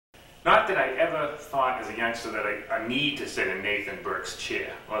Not that I ever thought as a youngster that I need to sit in Nathan Birke's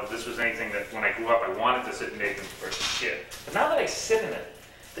chair, or if this was anything that when I grew up I wanted to sit in Nathan Birke's chair. But now that I sit in it,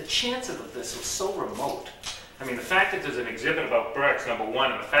 the chances of this was so remote. I mean, the fact that there's an exhibit about Birke's, number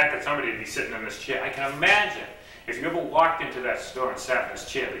one, and the fact that somebody would be sitting in this chair, I can imagine if you ever walked into that store and sat in this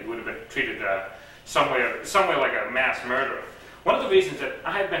chair that you would have been treated somewhere like a mass murderer. One of the reasons that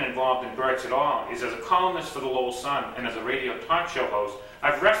I've been involved in Birke's at all is as a columnist for the Lowell Sun and as a radio talk show host,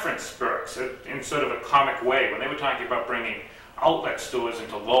 I've referenced Birke's in sort of a comic way when they were talking about bringing outlet stores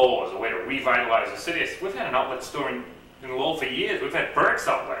into Lowell as a way to revitalize the city. We've had an outlet store in Lowell for years. We've had Birke's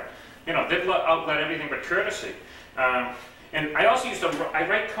outlet. You know, they've outlet everything but courtesy. And I also I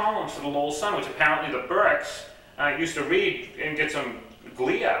write columns for the Lowell Sun, which apparently the Birkes used to read and get some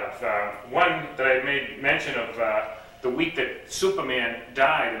glee out of. One that I made mention of the week that Superman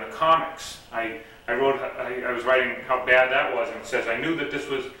died in the comics. I was writing how bad that was, and it says, I knew that this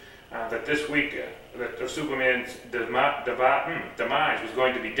was, that this week, that Superman's demise was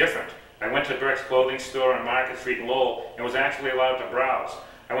going to be different. I went to Birke's clothing store on Market Street in Lowell and was actually allowed to browse.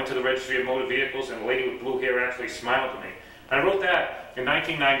 I went to the Registry of Motor Vehicles and a lady with blue hair actually smiled at me. And I wrote that in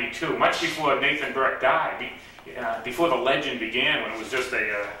 1992, much before Nathan Birke died, before the legend began, when it was just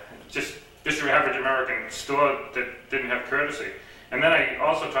your average American store that didn't have courtesy. And then I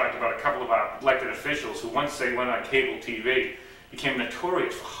also talked about a couple of our elected officials who, once they went on cable TV, became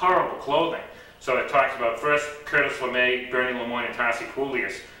notorious for horrible clothing. So I talked about first Curtis LeMay, Bernie Lemoyne, and Tarsi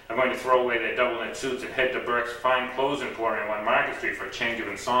Coolius are going to throw away their double-knit suits and head to Birke's Fine Clothes Emporium on Market Street for a change of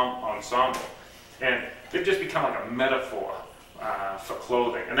ensemble. And they've just become like a metaphor for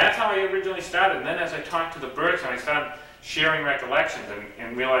clothing. And that's how I originally started. And then as I talked to the Birkes and I started sharing recollections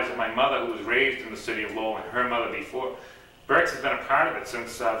and realized that my mother, who was raised in the city of Lowell, and her mother before, Birke's has been a part of it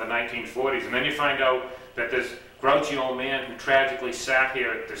since the 1940s. And then you find out that this grouchy old man who tragically sat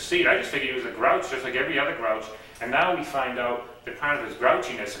here at the seat, I just figured he was a grouch, just like every other grouch. And now we find out that part of his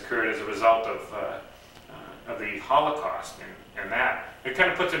grouchiness occurred as a result of the Holocaust and that. It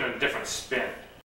kind of puts it in a different spin.